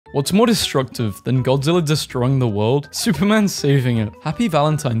What's more destructive than Godzilla destroying the world? Superman saving it. Happy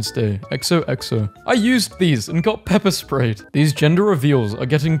Valentine's Day, XOXO. I used these and got pepper sprayed. These gender reveals are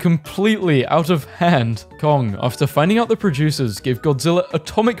getting completely out of hand. Kong, after finding out the producers gave Godzilla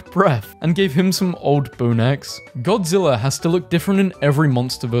atomic breath and gave him some old Bonex. Godzilla has to look different in every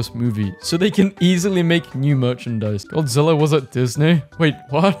MonsterVerse movie, so they can easily make new merchandise. Godzilla was at Disney? Wait,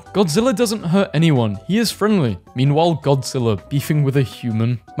 what? Godzilla doesn't hurt anyone, he is friendly. Meanwhile, Godzilla beefing with a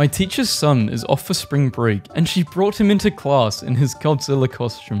human. My teacher's son is off for spring break, and she brought him into class in his Godzilla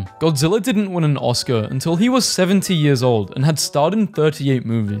costume. Godzilla didn't win an Oscar until he was 70 years old and had starred in 38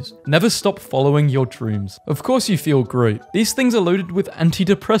 movies. Never stop following your dreams. Of course you feel great. These things are loaded with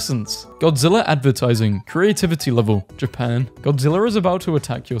antidepressants. Godzilla advertising, creativity level, Japan. Godzilla is about to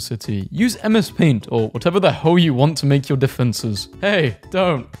attack your city. Use MS Paint or whatever the hell you want to make your defenses. Hey,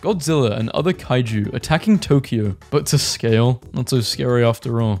 don't. Godzilla and other kaiju attacking Tokyo, but to scale. Not so scary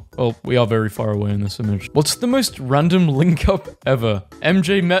after all. Well, we are very far away in this image. What's the most random link up ever?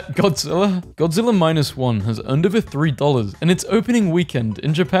 MJ met Godzilla? Godzilla Minus One has earned over $3 in its opening weekend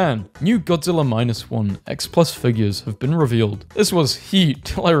in Japan. New Godzilla Minus One X Plus figures have been revealed. This was heat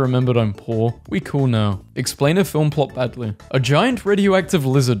till I remembered I'm poor. We cool now. Explain a film plot badly. A giant radioactive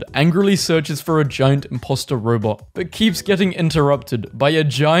lizard angrily searches for a giant imposter robot, but keeps getting interrupted by a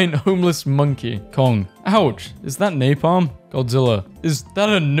giant homeless monkey. Kong. Ouch, is that napalm? Godzilla. Is that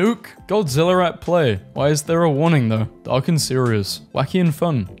a nuke? Godzilla at play. Why is there a warning though? Dark and serious. Wacky and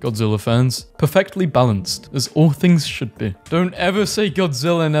fun, Godzilla fans. Perfectly balanced, as all things should be. Don't ever say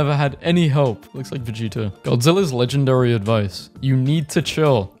Godzilla never had any help. Looks like Vegeta. Godzilla's legendary advice. You need to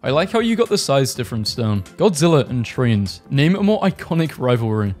chill. I like how you got the size difference down. Godzilla and trains. Name a more iconic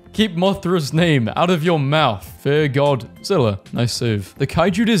rivalry. Keep Mothra's name out of your mouth. Fear Godzilla. Nice save. The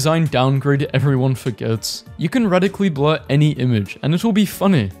kaiju design downgrade everyone forgets. You can radically blur any image and it'll be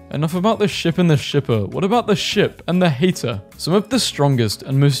funny. Enough about the ship and the shipper. What about the ship and the hater? Some of the strongest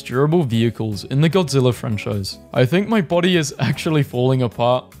and most durable vehicles in the Godzilla franchise. I think my body is actually falling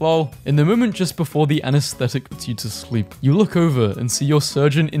apart. Lol. In the moment just before the anesthetic puts you to sleep, you look over and see your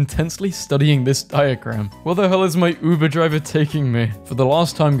surgeon intensely studying this diagram. Where the hell is my Uber driver taking me? For the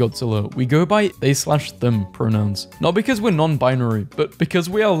last time, Godzilla, we go by they/them pronouns. Not because we're non-binary, but because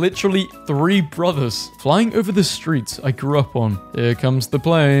we are literally 3 brothers flying over the streets I grew up on. Here comes the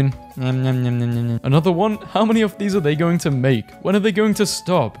plane. Another one? How many of these are they going to make? When are they going to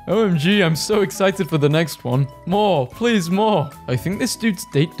stop? OMG, I'm so excited for the next one. More, please more. I think this dude's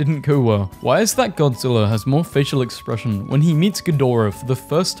date didn't go well. Why is that Godzilla has more facial expression when he meets Ghidorah for the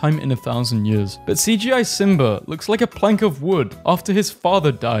first time in 1,000 years? But CGI Simba looks like a plank of wood after his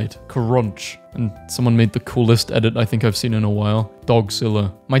father died. Crunch. And someone made the coolest edit I think I've seen in a while.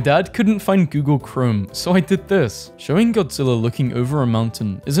 Dogzilla. My dad couldn't find Google Chrome, so I did this. Showing Godzilla looking over a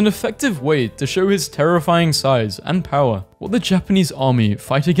mountain is an effective way to show his terrifying size and power. What the Japanese army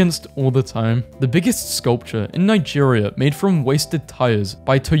fight against all the time. The biggest sculpture in Nigeria made from wasted tires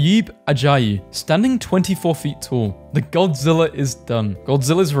by Toyib Ajayi, standing 24 feet tall. The Godzilla is done.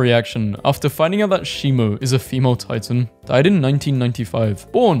 Godzilla's reaction after finding out that Shimo is a female titan. Died in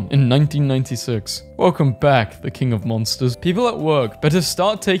 1995. Born in 1996. Welcome back, the king of monsters. People at work better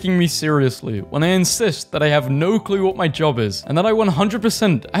start taking me seriously when I insist that I have no clue what my job is, and that I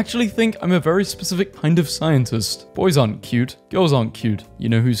 100% actually think I'm a very specific kind of scientist. Boys aren't cute. Girls aren't cute. You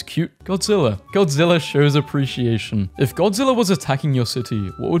know who's cute? Godzilla. Godzilla shows appreciation. If Godzilla was attacking your city,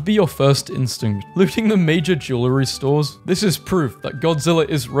 what would be your first instinct? Looting the major jewelry stores? This is proof that Godzilla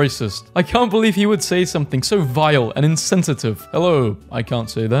is racist. I can't believe he would say something so vile and insensitive. Hello, I can't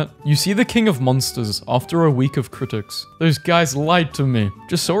say that. You see the king of monsters after a week of critics. Those guys lied to me.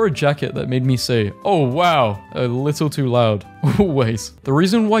 Just saw a jacket that made me say, oh wow, a little too loud. Always. The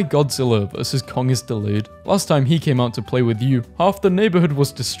reason why Godzilla vs. Kong is delayed. Last time he came out to play with you, half the neighborhood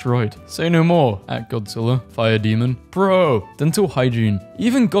was destroyed. Say no more, at Godzilla. Fire demon. Bro. Dental hygiene.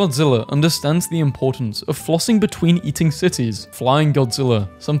 Even Godzilla understands the importance of flossing between eating cities. Flying Godzilla.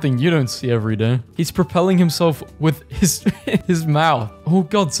 Something you don't see every day. He's propelling himself with his mouth. All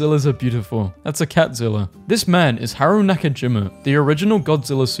Godzillas are beautiful. That's a Catzilla. This man is Haru Nakajima, the original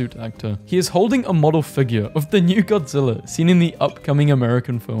Godzilla suit actor. He is holding a model figure of the new Godzilla seen in the upcoming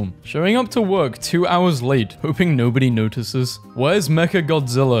American film. Showing up to work 2 hours late, hoping nobody notices. Where's Mecha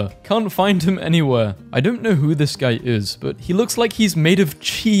Godzilla? Can't find him anywhere. I don't know who this guy is, but he looks like he's made of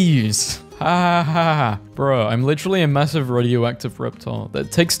cheese. Ha ha ha ha. Bro, I'm literally a massive radioactive reptile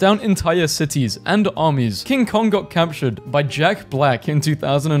that takes down entire cities and armies. King Kong got captured by Jack Black in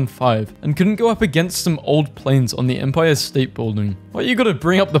 2005 and couldn't go up against some old planes on the Empire State Building. Why you gotta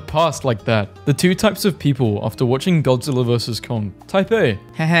bring up the past like that? The two types of people after watching Godzilla vs. Kong. Type A.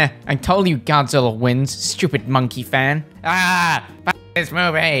 Haha, I told you Godzilla wins, stupid monkey fan. Ah, f this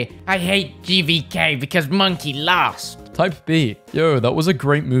movie. I hate GVK because monkey lost. Type B. Yo, that was a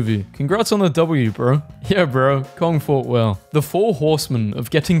great movie. Congrats on the W, bro. Yeah, bro. Kong fought well. The 4 horsemen of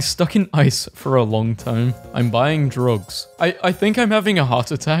getting stuck in ice for a long time. I'm buying drugs. I think I'm having a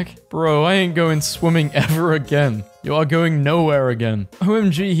heart attack. Bro, I ain't going swimming ever again. You are going nowhere again.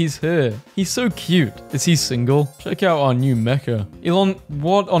 OMG, he's here. He's so cute. Is he single? Check out our new mecha. Elon,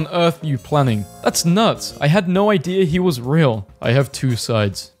 what on earth are you planning? That's nuts. I had no idea he was real. I have 2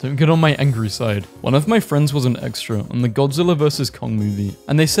 sides. Don't get on my angry side. One of my friends was an extra on the Godzilla vs. Kong movie,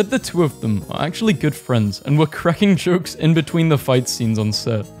 and they said the 2 of them are actually good friends and were cracking jokes in between the fight scenes on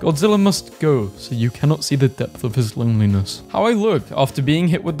set. Godzilla must go, so you cannot see the depth of his loneliness. How I look after being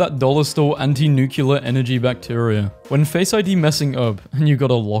hit with that dollar store anti-nuclear energy bacteria. When Face ID messing up and you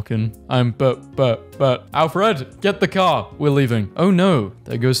gotta lock in. But Alfred, get the car. We're leaving. Oh no,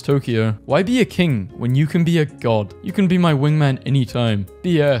 there goes Tokyo. Why be a king when you can be a god? You can be my wingman anytime.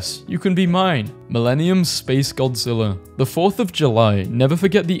 BS, you can be mine. Millennium Space Godzilla. The 4th of July, never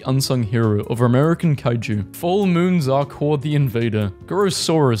forget the unsung hero of American kaiju. Full Moon Zarkor the Invader.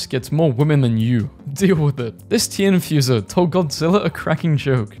 Gorosaurus gets more women than you. Deal with it. This tea infuser told Godzilla a cracking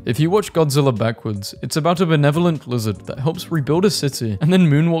joke. If you watch Godzilla backwards, it's about a benevolent lizard that helps rebuild a city and then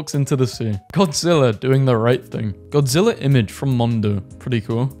moonwalks into the sea. Godzilla doing the right thing. Godzilla image from Mondo. Pretty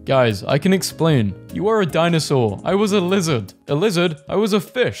cool. Guys, I can explain. You are a dinosaur. I was a lizard. A lizard? I was a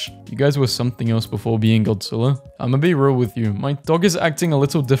fish. You guys were something else before being Godzilla. I'ma be real with you. My dog is acting a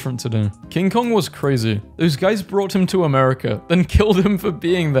little different today. King Kong was crazy. Those guys brought him to America, then killed him for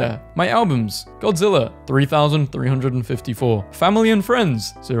being there. My albums. Godzilla, 3,354. Family and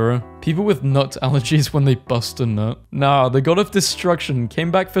Friends, 0. People with nut allergies when they bust a nut. Nah, the god of destruction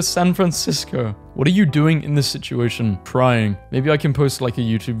came back for San Francisco. What are you doing in this situation? Crying. Maybe I can post like a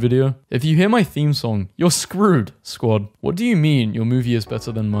YouTube video. If you hear my theme song, you're screwed, squad. What do you mean your movie is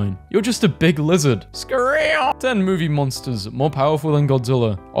better than mine? You're just a big lizard. Scream! 10 movie monsters, more powerful than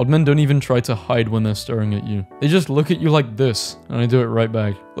Godzilla. Oddmen don't even try to hide when they're staring at you. They just look at you like this, and I do it right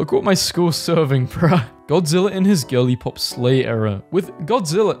back. Look what my school's serving, bruh. Godzilla in his girly pop slay era, with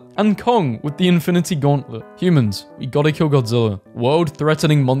Godzilla and Kong with the Infinity Gauntlet. Humans, we gotta kill Godzilla.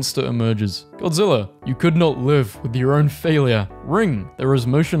 World-threatening monster emerges. Godzilla, you could not live with your own failure. Ring, there is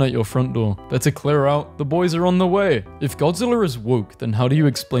motion at your front door. Better clear out, the boys are on the way. If Godzilla is woke, then how do you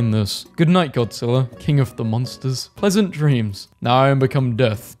explain this? Good night, Godzilla, king of the monsters. Pleasant dreams. Now I am become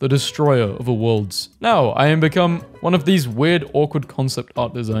Death, the destroyer of worlds. Now I am become one of these weird, awkward concept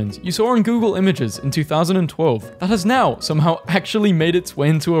art designs you saw on Google Images in 2012 that has now somehow actually made its way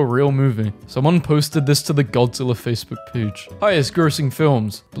into a real movie. Someone posted this to the Godzilla Facebook page. Highest grossing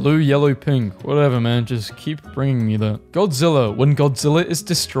films. Blue, yellow, pink. Whatever, man. Just keep bringing me that. Godzilla when Godzilla is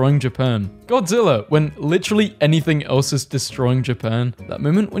destroying Japan. Godzilla when literally anything else is destroying Japan. That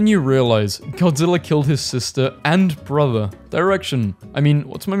moment when you realize Godzilla killed his sister and brother. Direction. I mean,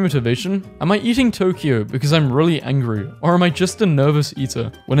 what's my motivation? Am I eating Tokyo because I'm really angry? Or am I just a nervous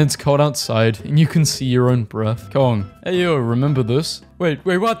eater when it's cold outside and you can see your own breath? Kong. Hey yo, remember this? Wait,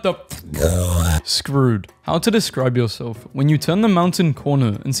 what the Screwed. How to describe yourself when you turn the mountain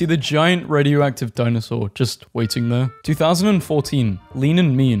corner and see the giant radioactive dinosaur just waiting there. 2014, lean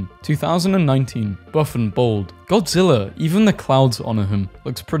and mean. 2019, buff and bold. Godzilla, even the clouds honor him.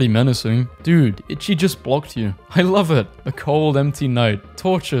 Looks pretty menacing. Dude, Itchy just blocked you. I love it. A cold, empty night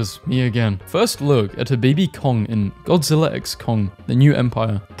tortures me again. First look at a baby Kong in Godzilla x Kong, The New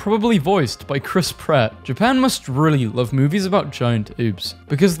Empire. Probably voiced by Chris Pratt. Japan must really love movies about giant apes,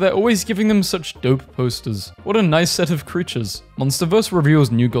 because they're always giving them such dope posters. What a nice set of creatures. Monsterverse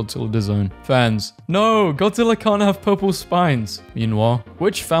reveals new Godzilla design. Fans, no, Godzilla can't have purple spines. Meanwhile,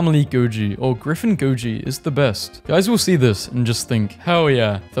 which family Goji or Griffin Goji is the best? Guys will see this and just think, hell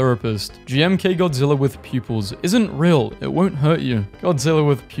yeah, therapist. GMK Godzilla with pupils isn't real, it won't hurt you. Godzilla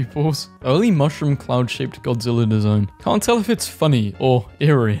with pupils. Early mushroom cloud-shaped Godzilla design. Can't tell if it's funny or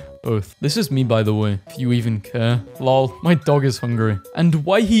eerie. Oath. This is me, by the way, if you even care. Lol, my dog is hungry. And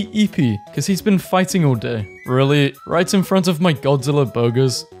why he EP? Because he's been fighting all day. Really? Right in front of my Godzilla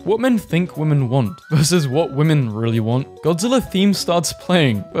burgers? What men think women want versus what women really want. Godzilla theme starts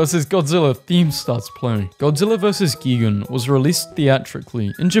playing versus Godzilla theme starts playing. Godzilla vs. Gigan was released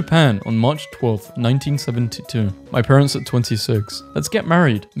theatrically in Japan on March 12th, 1972. My parents at 26. Let's get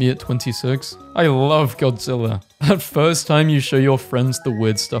married. Me at 26. I love Godzilla. That first time you show your friends the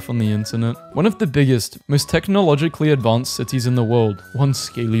weird stuff on the internet. One of the biggest, most technologically advanced cities in the world. One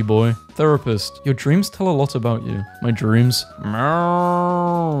scaly boy. Therapist, your dreams tell a lot about you. My dreams?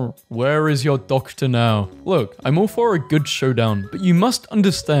 Meow. Where is your doctor now? Look, I'm all for a good showdown, but you must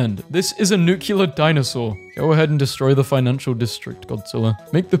understand, this is a nuclear dinosaur. Go ahead and destroy the financial district, Godzilla.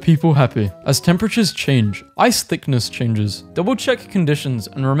 Make the people happy. As temperatures change, ice thickness changes. Double check conditions,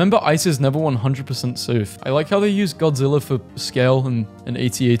 and remember ice is never 100% safe. I like how they use Godzilla for scale and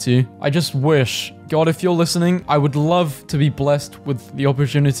AT-AT. I just wish, God, if you're listening, I would love to be blessed with the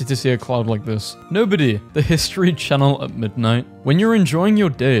opportunity to see a cloud like this. Nobody, the History Channel at midnight. When you're enjoying your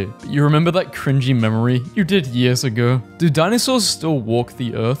day, but you remember that cringy memory you did years ago. Do dinosaurs still walk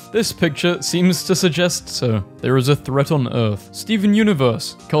the earth? This picture seems to suggest so. There is a threat on Earth. Steven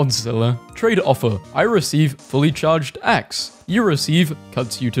Universe. Godzilla. Trade offer. I receive fully charged axe. You receive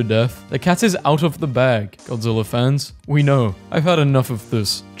cuts you to death. The cat is out of the bag. Godzilla fans, we know. I've had enough of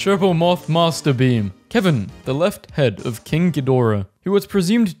this. Turbo Moth Master Beam. Kevin, the left head of King Ghidorah, who was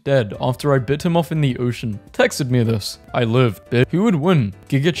presumed dead after I bit him off in the ocean, texted me this. I lived, bitch. Who would win?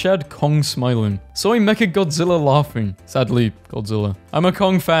 Giga Chad Kong smiling. Soy Mecha Godzilla laughing. Sadly, Godzilla. I'm a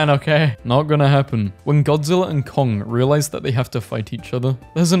Kong fan, okay? Not gonna happen. When Godzilla and Kong realize that they have to fight each other,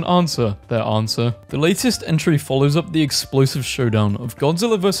 there's an answer. Their answer. The latest entry follows up the explosive showdown of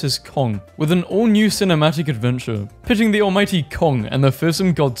Godzilla vs. Kong with an all-new cinematic adventure, pitting the almighty Kong and the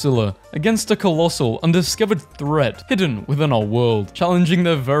fearsome Godzilla against a colossal, undiscovered threat hidden within our world, challenging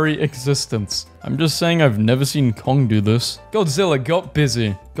their very existence. I'm just saying I've never seen Kong do this. Godzilla got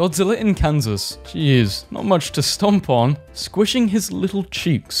busy. Godzilla in Kansas. Jeez, not much to stomp on. Squishing his little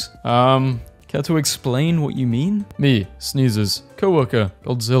cheeks. Care to explain what you mean? Me, sneezes. Coworker,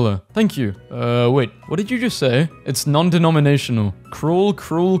 Godzilla. Thank you. Wait, what did you just say? It's non-denominational. Cruel,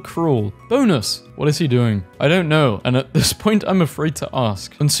 cruel, cruel. Bonus. What is he doing? I don't know, and at this point I'm afraid to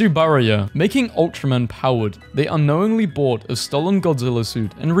ask. On Subaraya, making Ultraman powered, they unknowingly bought a stolen Godzilla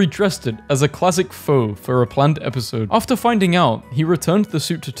suit and redressed it as a classic foe for a planned episode. After finding out, he returned the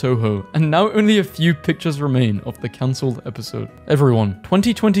suit to Toho, and now only a few pictures remain of the cancelled episode. Everyone,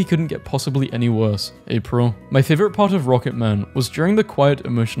 2020 couldn't get possibly any worse. April. My favorite part of Rocketman was during the quiet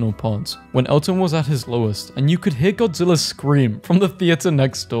emotional parts, when Elton was at his lowest, and you could hear Godzilla scream from the theater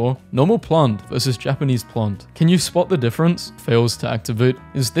next door. Normal plant versus Japanese plant. Can you spot the difference? Fails to activate.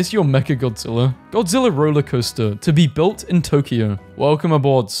 Is this your Mecha Godzilla? Godzilla roller coaster to be built in Tokyo. Welcome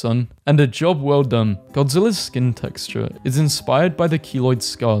aboard, son. And a job well done. Godzilla's skin texture is inspired by the keloid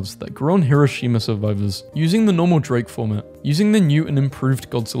scars that grew on Hiroshima survivors. Using the normal Drake format, using the new and improved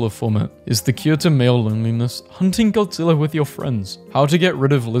Godzilla format, is the cure to male loneliness. Hunting Godzilla with your friends. How to get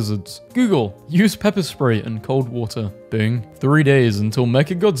rid of lizards. Google. Use pepper spray and cold water. Bing. 3 days until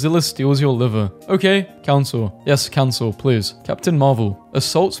Mechagodzilla steals your liver. Okay, cancel. Yes, cancel, please. Captain Marvel.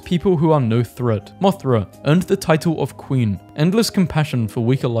 Assaults people who are no threat. Mothra. Earned the title of Queen. Endless compassion for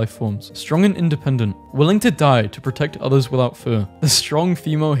weaker life forms. Strong and independent. Willing to die to protect others without fear. The strong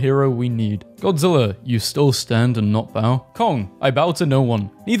female hero we need. Godzilla, you still stand and not bow? Kong, I bow to no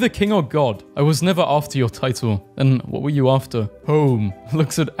one. Neither king or god. I was never after your title. Then what were you after? Home.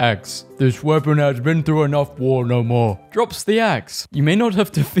 Looks at axe. This weapon has been through enough war, no more. Drops the axe. You may not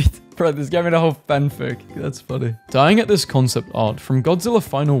have defeated... Bro, this gave me the whole fanfic. That's funny. Dying at this concept art from Godzilla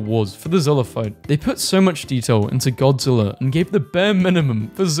Final Wars for the Zilla fight. They put so much detail into Godzilla and gave the bare minimum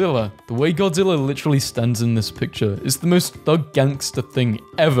for Zilla. The way Godzilla literally stands in this picture is the most thug gangster thing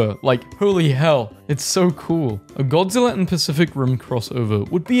ever. Like, holy hell. It's so cool. A Godzilla and Pacific Rim crossover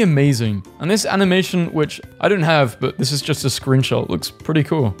would be amazing. And this animation, which I don't have, but this is just a screenshot, looks pretty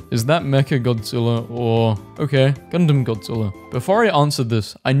cool. Is that Mecha Godzilla or... Okay, Gundam Godzilla. Before I answer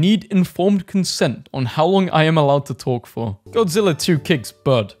this, I need informed consent on how long I am allowed to talk for. Godzilla 2 kicks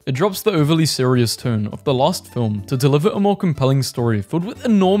butt. It drops the overly serious tone of the last film to deliver a more compelling story filled with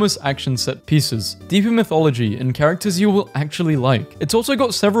enormous action set pieces, deeper mythology, and characters you will actually like. It's also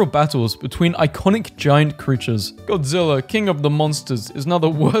got several battles between iconic like giant creatures. Godzilla, King of the Monsters, is now the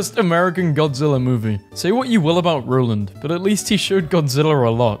worst American Godzilla movie. Say what you will about Roland, but at least he showed Godzilla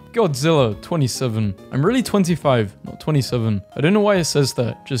a lot. Godzilla, 27. I'm really 25, not 27. I don't know why it says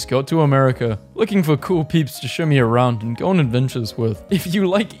that. Just got to America, looking for cool peeps to show me around and go on adventures with. If you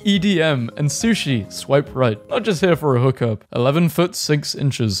like EDM and sushi, swipe right. Not just here for a hookup. 11 foot 6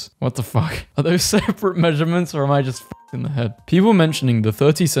 inches. What the fuck? Are those separate measurements or am I just in the head? People mentioning the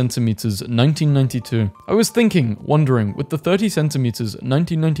 30 centimeters 1992. I was wondering, with the 30 centimeters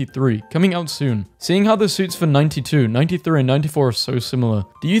 1993 coming out soon, seeing how the suits for 92, 93, and 94 are so similar,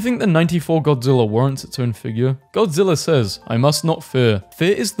 do you think the 94 Godzilla warrants its own figure? Godzilla says, I must not fear.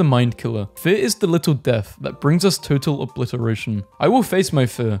 Fear is the mind killer. Fear is the little death that brings us total obliteration. I will face my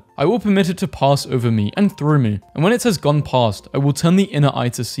fear. I will permit it to pass over me and through me. And when it has gone past, I will turn the inner eye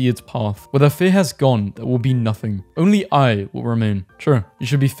to see its path. Where the fear has gone, there will be nothing. Only I will remain. Sure, you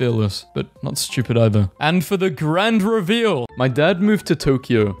should be fearless, but not stupid either. And for the grand reveal, my dad moved to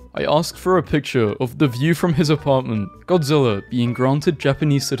Tokyo. I asked for a picture of the view from his apartment. Godzilla being granted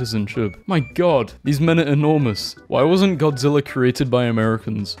Japanese citizenship. My god, these men are enormous. Why wasn't Godzilla created by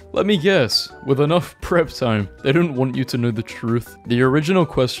Americans? Let me guess, with enough prep time, they don't want you to know the truth. The original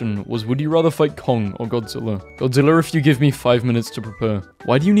question was, would you rather fight Kong or Godzilla? Godzilla if you give me 5 minutes to prepare.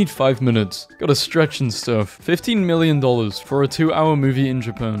 Why do you need 5 minutes? Gotta stretch and stuff. $15 million for a 2-hour movie in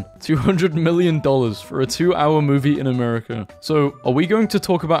Japan. $200 million for a 2-hour movie in America. So, are we going to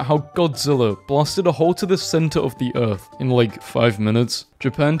talk about how Godzilla blasted a hole to the center of the earth in like 5 minutes?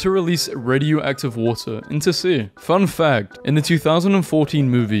 Japan to release radioactive water into sea. Fun fact, in the 2014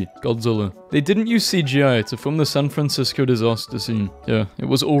 movie, Godzilla, they didn't use CGI to film the San Francisco disaster scene. Yeah, it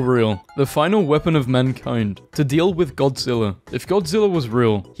was all real. The final weapon of mankind, to deal with Godzilla. If Godzilla was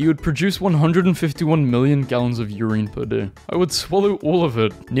real, he would produce 151 million gallons of urine per day. I would swallow all of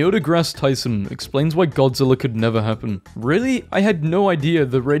it. Neil deGrasse Tyson explains why Godzilla could never happen. Really? I had no idea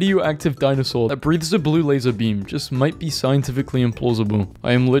the radioactive dinosaur that breathes a blue laser beam just might be scientifically implausible.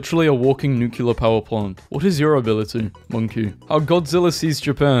 I am literally a walking nuclear power plant. What is your ability, monkey? How Godzilla sees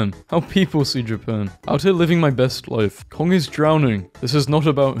Japan. How people see Japan. Out here living my best life. Kong is drowning. This is not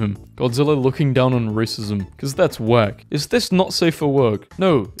about him. Godzilla looking down on racism, cause that's whack. Is this not safe for work?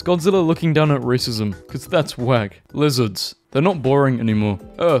 No, it's Godzilla looking down at racism, cause that's whack. Lizards. They're not boring anymore.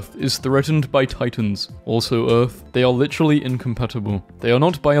 Earth is threatened by titans. Also Earth, they are literally incompatible. They are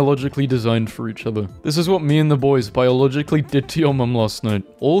not biologically designed for each other. This is what me and the boys biologically did to your mum last night.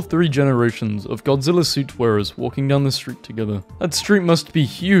 All 3 generations of Godzilla suit wearers walking down the street together. That street must be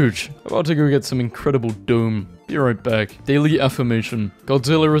huge. About to go get some incredible dome. Be right back. Daily affirmation.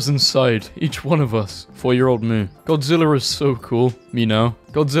 Godzilla is inside each one of us. 4-year-old me. Godzilla is so cool. Me now.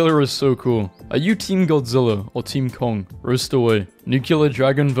 Godzilla is so cool. Are you Team Godzilla or Team Kong? Roast away. Nuclear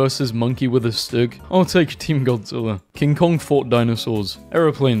dragon versus monkey with a stick? I'll take Team Godzilla. King Kong fought dinosaurs,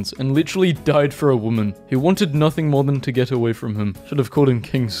 aeroplanes, and literally died for a woman who wanted nothing more than to get away from him. Should have called him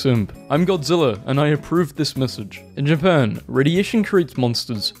King Simp. I'm Godzilla, and I approve this message. In Japan, radiation creates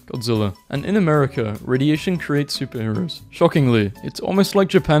monsters, Godzilla. And in America, radiation creates superheroes. Shockingly, it's almost like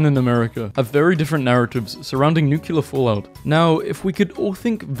Japan and America have very different narratives surrounding nuclear fallout. Now, if we could all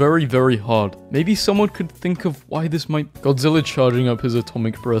think very, very hard, maybe someone could think of why this might... Godzilla charging up his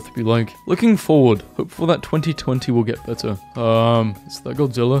atomic breath be like, looking forward, hopeful that 2020 will get better. Is that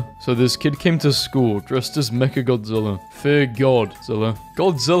Godzilla? So this kid came to school dressed as Mecha Godzilla. Fear Godzilla.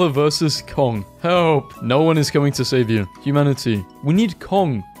 Godzilla versus Kong. Help! No one is coming to save you. Humanity. We need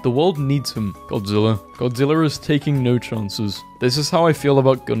Kong. The world needs him. Godzilla. Godzilla is taking no chances. This is how I feel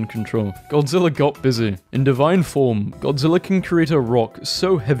about gun control. Godzilla got busy. In divine form, Godzilla can create a rock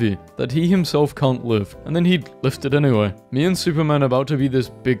so heavy that he himself can't lift, and then he'd lift it anyway. Me and Superman about to be this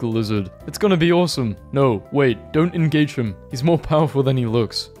big lizard. It's gonna be awesome. No, wait, don't engage him. He's more powerful than he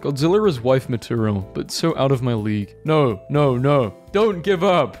looks. Godzilla is wife material, but so out of my league. No, no, no. Don't give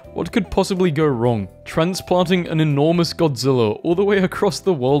up! What could possibly go wrong? Transplanting an enormous Godzilla all the way across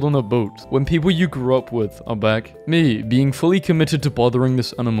the world on a boat, when people you grew up with are back. Me, being fully committed to bothering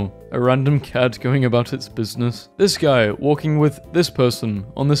this animal. A random cat going about its business. This guy walking with this person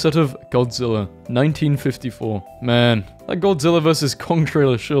on the set of Godzilla, 1954. Man, that Godzilla vs. Kong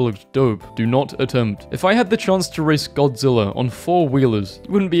trailer sure looked dope. Do not attempt. If I had the chance to race Godzilla on 4-wheelers,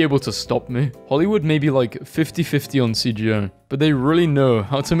 you wouldn't be able to stop me. Hollywood may be like 50-50 on CGI, but they really know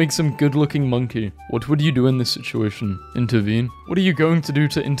how to make some good-looking monkey. What would you do in this situation? Intervene? What are you going to do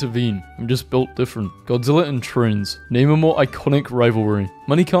to intervene? I'm just built different. Godzilla and trains. Name a more iconic rivalry.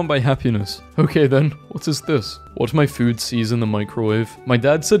 Money can't buy happiness. Okay then, what is this? What my food sees in the microwave? My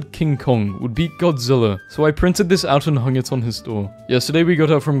dad said King Kong would beat Godzilla, so I printed this out and hung hung it on his door. Yesterday we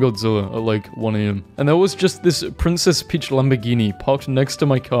got out from Godzilla at like 1 AM, and there was just this Princess Peach Lamborghini parked next to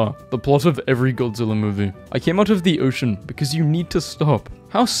my car, the plot of every Godzilla movie. I came out of the ocean because you need to stop.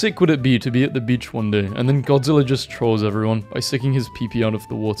 How sick would it be to be at the beach one day and then Godzilla just trolls everyone by sticking his pee-pee out of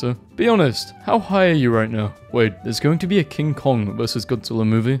the water? Be honest, how high are you right now? Wait, there's going to be a King Kong versus Godzilla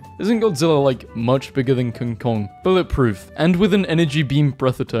movie? Isn't Godzilla like much bigger than King Kong? Bulletproof, and with an energy beam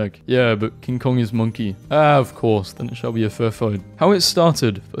breath attack. Yeah, but King Kong is monkey. Ah, of course, then it shall be a fair fight. How it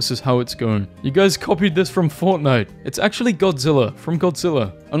started versus how it's going. You guys copied this from Fortnite. It's actually Godzilla from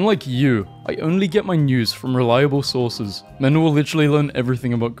Godzilla. Unlike you, I only get my news from reliable sources. Men will literally learn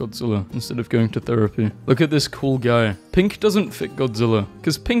everything about Godzilla instead of going to therapy. Look at this cool guy. Pink doesn't fit Godzilla,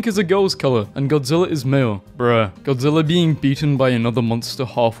 because pink is a girl's color and Godzilla is male. Bruh, Godzilla being beaten by another monster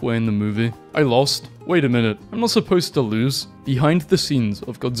halfway in the movie. I lost. Wait a minute, I'm not supposed to lose. Behind the scenes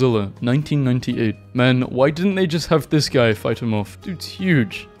of Godzilla 1998. Man, why didn't they just have this guy fight him off? Dude's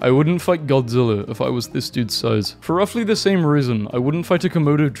huge. I wouldn't fight Godzilla if I was this dude's size. For roughly the same reason, I wouldn't fight a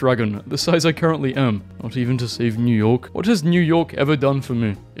Komodo dragon the size I currently am. Not even to save New York. What has New York ever done for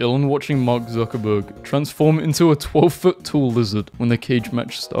me? Elon watching Mark Zuckerberg transform into a 12-foot tall lizard when the cage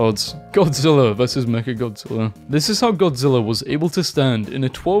match starts. Godzilla versus Mechagodzilla. This is how Godzilla was able to stand in a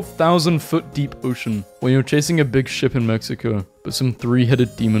 12,000-foot deep ocean when you're chasing a big ship in Mexico, but some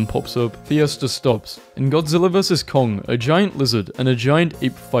three-headed demon pops up. Fiesta stops. In Godzilla vs. Kong, a giant lizard and a giant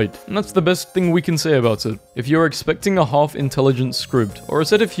ape fight, and that's the best thing we can say about it. If you're expecting a half-intelligent script, or a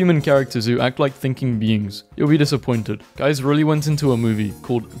set of human characters who act like thinking beings, you'll be disappointed. Guys really went into a movie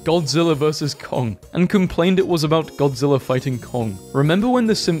called Godzilla vs. Kong, and complained it was about Godzilla fighting Kong. Remember when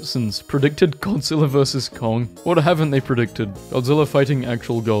The Simpsons predicted Godzilla vs. Kong? What haven't they predicted? Godzilla fighting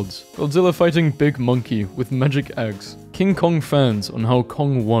actual gods. Godzilla fighting Big Monkey with magic axe. King Kong fans on how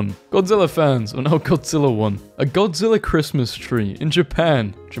Kong won. Godzilla fans on how Godzilla won. A Godzilla Christmas tree in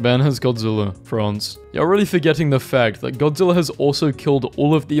Japan. Japan has Godzilla. France. You're really forgetting the fact that Godzilla has also killed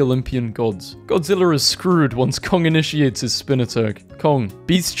all of the Olympian gods. Godzilla is screwed once Kong initiates his spin attack. Kong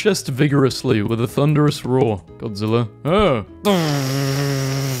beats chest vigorously with a thunderous roar. Godzilla. Oh.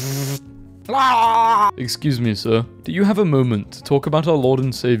 Excuse me, sir. Do you have a moment to talk about our Lord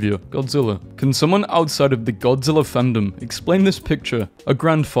and Savior, Godzilla? Can someone outside of the Godzilla fandom explain this picture? A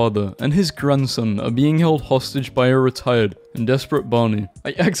grandfather and his grandson are being held hostage by a retired and desperate Barney.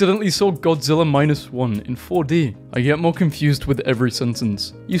 I accidentally saw Godzilla -1 in 4D. I get more confused with every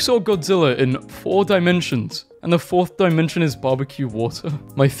sentence. You saw Godzilla in 4 dimensions. And the 4th dimension is barbecue water.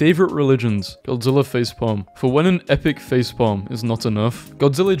 My favorite religions, Godzilla facepalm. For when an epic facepalm is not enough,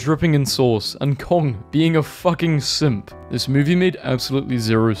 Godzilla dripping in sauce, and Kong being a fucking simp. This movie made absolutely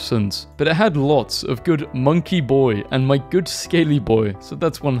zero sense, but it had lots of good monkey boy and my good scaly boy, so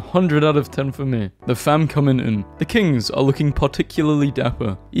that's 100 out of 10 for me. The fam coming in. The kings are looking particularly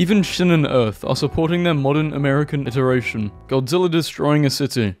dapper. Even Shin and Earth are supporting their modern American iteration. Godzilla destroying a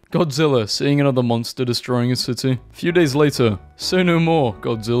city. Godzilla seeing another monster destroying a city. Few days later, say no more,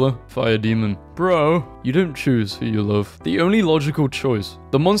 Godzilla. Fire demon. Bro, you don't choose who you love. The only logical choice.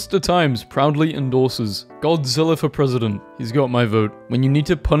 The Monster Times proudly endorses Godzilla for president. He's got my vote. When you need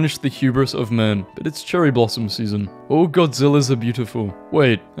to punish the hubris of man, but it's cherry blossom season. All Godzillas are beautiful.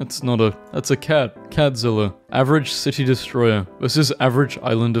 Wait, that's a cat. Catzilla. Average city destroyer versus average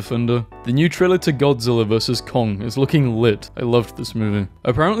island defender. The new trailer to Godzilla vs. Kong is looking lit. I loved this movie.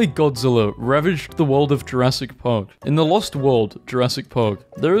 Apparently Godzilla ravaged the world of Jurassic Park. In the Lost World, Jurassic Park,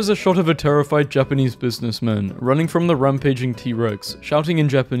 there is a shot of a terrified Japanese businessman running from the rampaging T-Rex, shouting in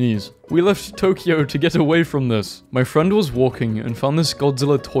Japanese, "We left Tokyo to get away from this." My friend was walking and found this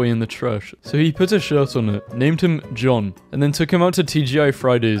Godzilla toy in the trash, so he put a shirt on it, named him John, and then took him out to TGI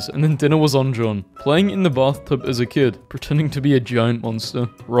Fridays, and then dinner was on John. Playing in the bathtub as a kid, pretending to be a giant monster.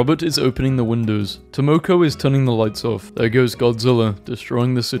 Robert is opening the windows. Tomoko is turning the lights off. There goes Godzilla,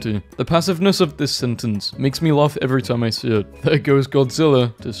 destroying the city. The passiveness of this sentence makes me laugh every time I see it. There goes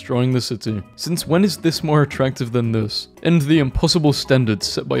Godzilla, destroying the city. Since when is this more attractive than this? And the impossible standards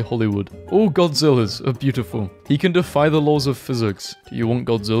set by Hollywood. All Godzillas are beautiful. He can defy the laws of physics. Do you want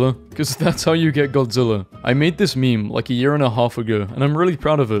Godzilla? Because that's how you get Godzilla. I made this meme like a year and a half ago, and I'm really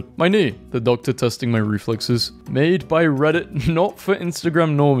proud of it. My knee. The doctor testing my reflexes. Made by Reddit, not for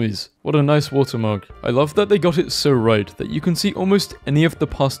Instagram normies. What a nice watermark. I love that they got it so right that you can see almost any of the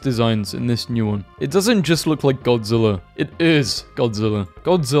past designs in this new one. It doesn't just look like Godzilla, it is Godzilla.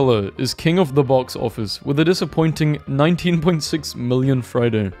 Godzilla is king of the box office with a disappointing 19.6 million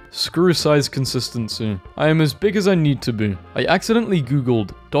Friday. Screw size consistency. I am as big as I need to be. I accidentally googled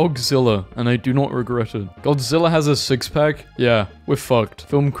Dogzilla and I do not regret it. Godzilla has a six-pack? Yeah. we're fucked.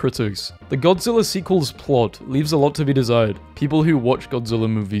 Film critics. The Godzilla sequel's plot leaves a lot to be desired. People who watch Godzilla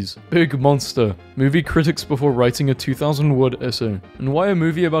movies. Big monster. Movie critics before writing a 2,000-word essay. And why a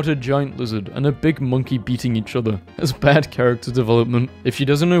movie about a giant lizard and a big monkey beating each other? Has bad character development. If she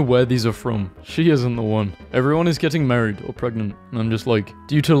doesn't know where these are from, she isn't the one. Everyone is getting married or pregnant, and I'm just like,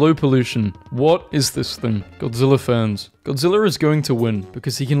 due to low pollution. What is this thing? Godzilla fans. Godzilla is going to win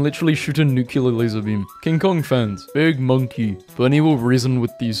because he can literally shoot a nuclear laser beam. King Kong fans. Big monkey. Bernie will reason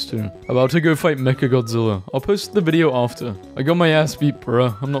with these two. About to go fight Mechagodzilla. I'll post the video after. I got my ass beat,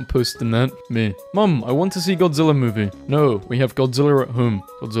 bruh. I'm not posting that. Me. Mom, I want to see Godzilla movie. No, we have Godzilla at home.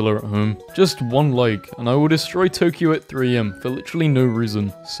 Godzilla at home. Just one like, and I will destroy Tokyo at 3 AM for literally no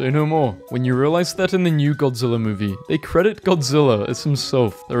reason. Say no more. When you realize that in the new Godzilla movie, they credit Godzilla as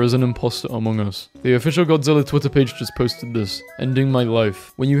himself. There is an imposter among us. The official Godzilla Twitter page just posted this. Ending my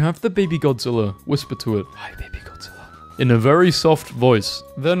life. When you have the baby Godzilla, whisper to it, "Hi, baby Godzilla." In a very soft voice.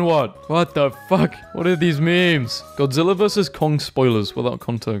 Then what? What the fuck? What are these memes? Godzilla vs. Kong spoilers without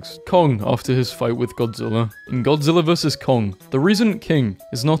context. Kong after his fight with Godzilla. In Godzilla vs. Kong, the reason King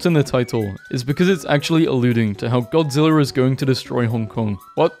is not in the title is because it's actually alluding to how Godzilla is going to destroy Hong Kong.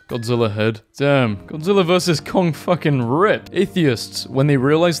 What? Godzilla head? Damn, Godzilla vs. Kong fucking ripped. Atheists, when they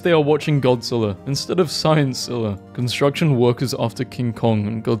realize they are watching Godzilla instead of Science-Zilla. Construction workers after King Kong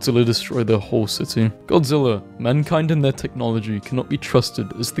and Godzilla destroy their whole city. Godzilla, mankind and their technology cannot be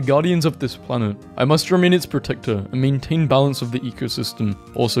trusted as the guardians of this planet. I must remain its protector and maintain balance of the ecosystem.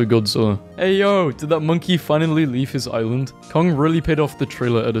 Also Godzilla. Hey yo, did that monkey finally leave his island? Kong really paid off the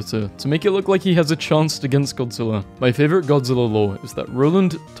trailer editor to make it look like he has a chance against Godzilla. My favorite Godzilla lore is that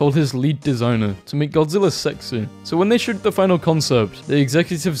Roland told his lead designer to make Godzilla sexy. So when they shoot the final concept, the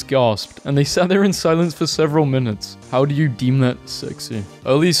executives gasped and they sat there in silence for several minutes. How do you deem that sexy?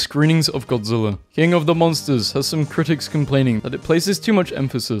 Early screenings of Godzilla. King of the Monsters has some critics complaining that it places too much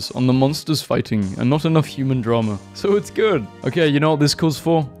emphasis on the monsters fighting and not enough human drama. So it's good. Okay, you know what this calls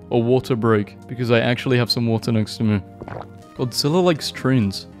for? A water break, because I actually have some water next to me. Godzilla likes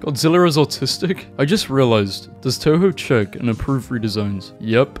trains. Godzilla is autistic? I just realized. Does Toho check and approve redesigns?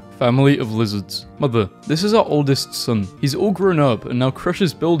 Yep. Family of lizards. Mother, this is our oldest son. He's all grown up and now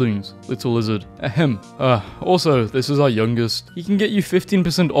crushes buildings. Little lizard. Ahem. Also, this is our youngest. He can get you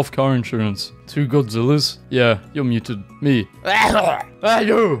 15% off car insurance. 2 Godzillas? Yeah, you're muted. Me.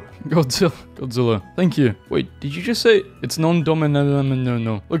 Yo! Godzilla. Thank you. Wait, did you just say it's non-dominant?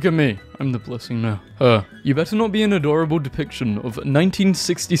 No. Look at me. I'm the blessing now. You better not be an adorable depiction of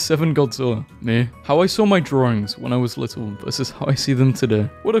 1967 Godzilla. Me. How I saw my drawings when I was little versus how I see them today.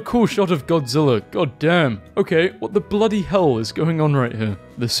 What a cool shot of Godzilla. God damn. Okay, what the bloody hell is going on right here?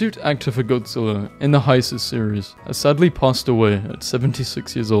 The suit actor for Godzilla in the Heisei series has sadly passed away at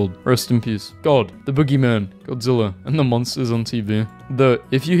 76 years old. Rest in peace. God, the boogeyman, Godzilla, and the monsters on TV.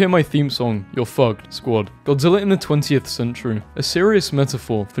 If you hear my theme song, you're fucked, squad. Godzilla in the 20th century. A serious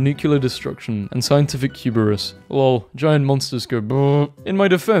metaphor for nuclear destruction and scientific hubris. Lol, giant monsters go brrr. In my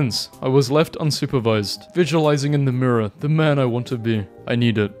defense, I was left unsupervised, visualizing in the mirror the man I want to be. I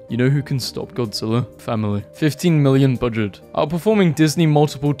need it. You know who can stop Godzilla? Family. 15 million budget. Outperforming Disney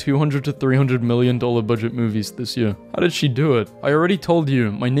multiple $200 to $300 million budget movies this year. How did she do it? I already told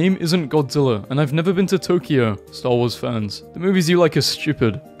you, my name isn't Godzilla, and I've never been to Tokyo. Star Wars fans. The movies you like are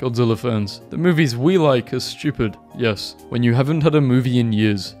stupid. Godzilla fans. The movies we like are stupid. Yes, when you haven't had a movie in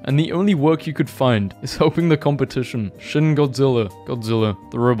years, and the only work you could find is helping the competition. Shin Godzilla. Godzilla.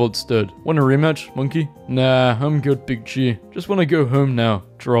 The robot's dead. Want a rematch, monkey? Nah, I'm good, Big G. Just wanna go home now.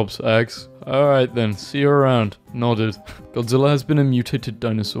 Drops axe. Alright then, see you around. Nodded. Godzilla has been a mutated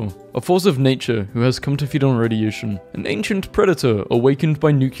dinosaur. A force of nature who has come to feed on radiation. An ancient predator awakened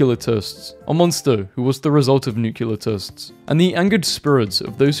by nuclear tests. A monster who was the result of nuclear tests. And the angered spirits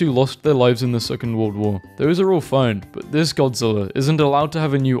of those who lost their lives in the Second World War. Those are all fine, but this Godzilla isn't allowed to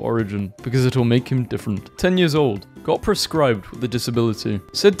have a new origin because it'll make him different. 10 years old. Got prescribed with a disability.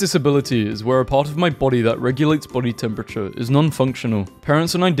 Said disability is where a part of my body that regulates body temperature is non-functional.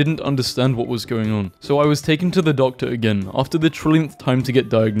 Parents and I didn't understand what was going on, so I was taken to the doctor again after the trillionth time to get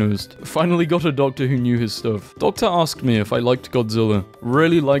diagnosed. Finally got a doctor who knew his stuff. Doctor asked me if I liked Godzilla.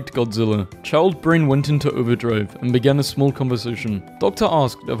 Really liked Godzilla. Child brain went into overdrive and began a small conversation. Doctor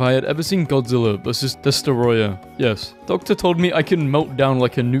asked if I had ever seen Godzilla vs. Destroyer. Yes. Doctor told me I can melt down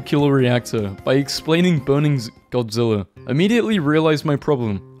like a nuclear reactor by explaining burning Godzilla. Immediately realized my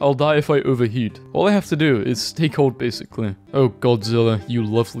problem. I'll die if I overheat. All I have to do is stay cold basically. Oh Godzilla, you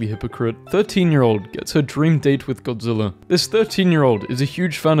lovely hypocrite. 13-year-old gets her dream date with Godzilla. This 13-year-old is a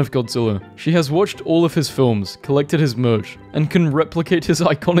huge fan of Godzilla. She has watched all of his films, collected his merch, and can replicate his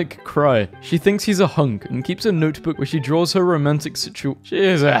iconic cry. She thinks he's a hunk and keeps a notebook where she draws her romantic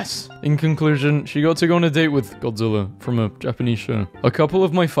Jesus! In conclusion, she got to go on a date with Godzilla from a Japanese show. A couple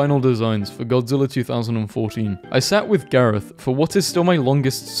of my final designs for Godzilla 2014. I sat with Gareth for what is still my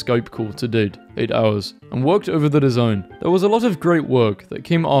longest Skype call to date, 8 hours, and worked over the design. There was a lot of great work that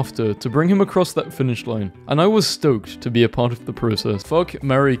came after to bring him across that finish line, and I was stoked to be a part of the process. Fuck,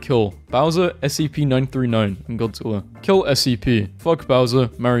 marry, kill. Bowser, SCP-939, and Godzilla. Kill SCP. Fuck Bowser,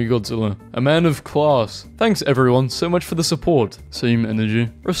 marry Godzilla. A man of class. Thanks everyone so much for the support. Same energy.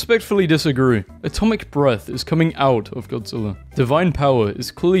 Respectfully disagree. Atomic breath is coming out of Godzilla. Divine power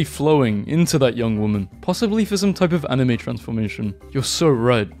is clearly flowing into that young woman, possibly for some type of anime transformation. You're so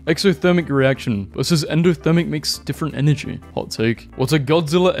right. Exothermic reaction versus endothermic makes different energy. Hot take. What a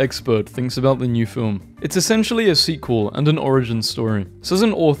Godzilla expert thinks about the new film. It's essentially a sequel and an origin story. Says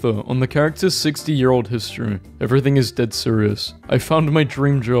an author on the character's 60-year-old history. Everything is dead serious. I found my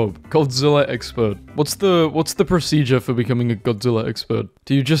dream job. Godzilla expert. What's the procedure for becoming a Godzilla expert?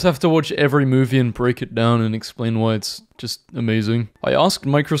 Do you just have to watch every movie and break it down and explain why it's just amazing? I asked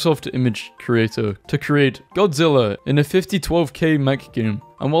Microsoft Image Creator to create Godzilla in a 5012K Mac game.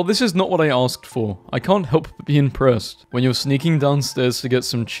 And while this is not what I asked for, I can't help but be impressed when you're sneaking downstairs to get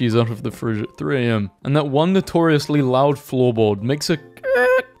some cheese out of the fridge at 3 AM, and that one notoriously loud floorboard makes a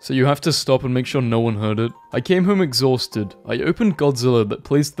so you have to stop and make sure no one heard it. I came home exhausted. I opened Godzilla that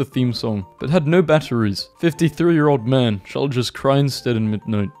plays the theme song, but had no batteries. 53-year-old man shall just cry instead in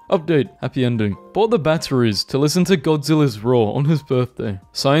midnight. Update, happy ending. Bought the batteries to listen to Godzilla's roar on his birthday.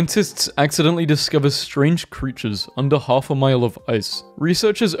 Scientists accidentally discover strange creatures under half a mile of ice.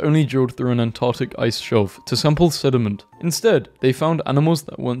 Researchers only drilled through an Antarctic ice shelf to sample sediment. Instead, they found animals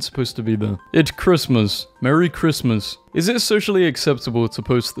that weren't supposed to be there. It's Christmas. Merry Christmas. Is it socially acceptable to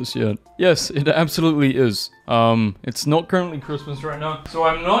post this yet? Yes, it absolutely is. It's not currently Christmas right now, so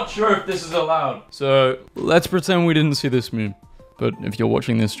I'm not sure if this is allowed. So, let's pretend we didn't see this meme. But if you're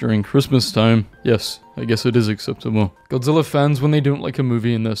watching this during Christmas time, yes, I guess it is acceptable. Godzilla fans when they don't like a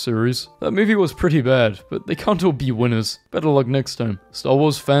movie in their series. That movie was pretty bad, but they can't all be winners. Better luck next time. Star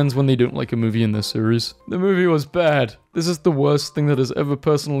Wars fans when they don't like a movie in their series. The movie was bad. This is the worst thing that has ever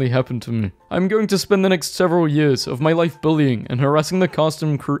personally happened to me. I'm going to spend the next several years of my life bullying and harassing the cast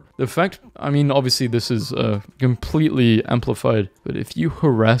and crew. Obviously this is completely amplified, but if you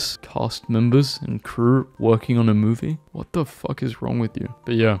harass cast members and crew working on a movie, what the fuck is wrong with you?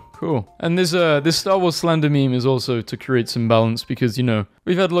 But yeah, cool. And this Star Wars slander meme is also to create some balance because, you know,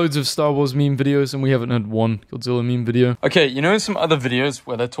 we've had loads of Star Wars meme videos and we haven't had one Godzilla meme video. Okay, you know some other videos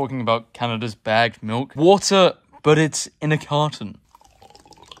where they're talking about Canada's bagged milk? Water, but it's in a carton.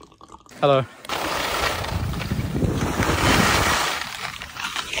 Hello.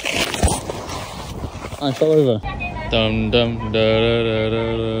 I fell over. Dum dum da da da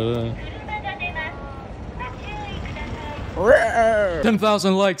da da.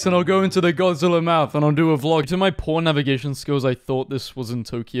 10,000 likes and I'll go into the Godzilla mouth and I'll do a vlog. To my poor navigation skills, I thought this was in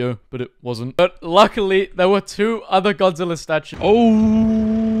Tokyo, but it wasn't. But luckily, there were 2 other Godzilla statues. Oh,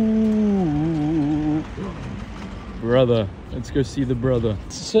 brother, let's go see the brother.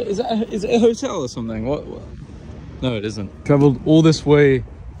 So is it a hotel or something? What? No, it isn't. Traveled all this way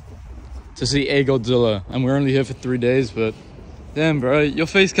to see a Godzilla, and we're only here for 3 days, but damn, bro, your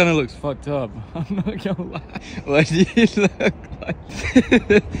face kind of looks fucked up. I'm not gonna lie. Why do you look like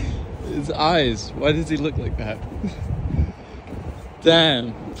his eyes? Why does he look like that?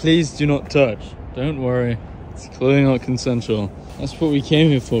 Damn, please do not touch. Don't worry, it's clearly not consensual. That's what we came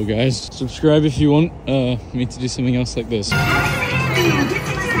here for, guys. Subscribe if you want me to do something else like this.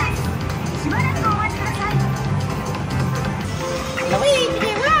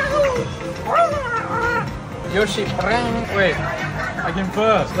 Yoshi, wait, I can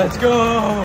first. Let's go.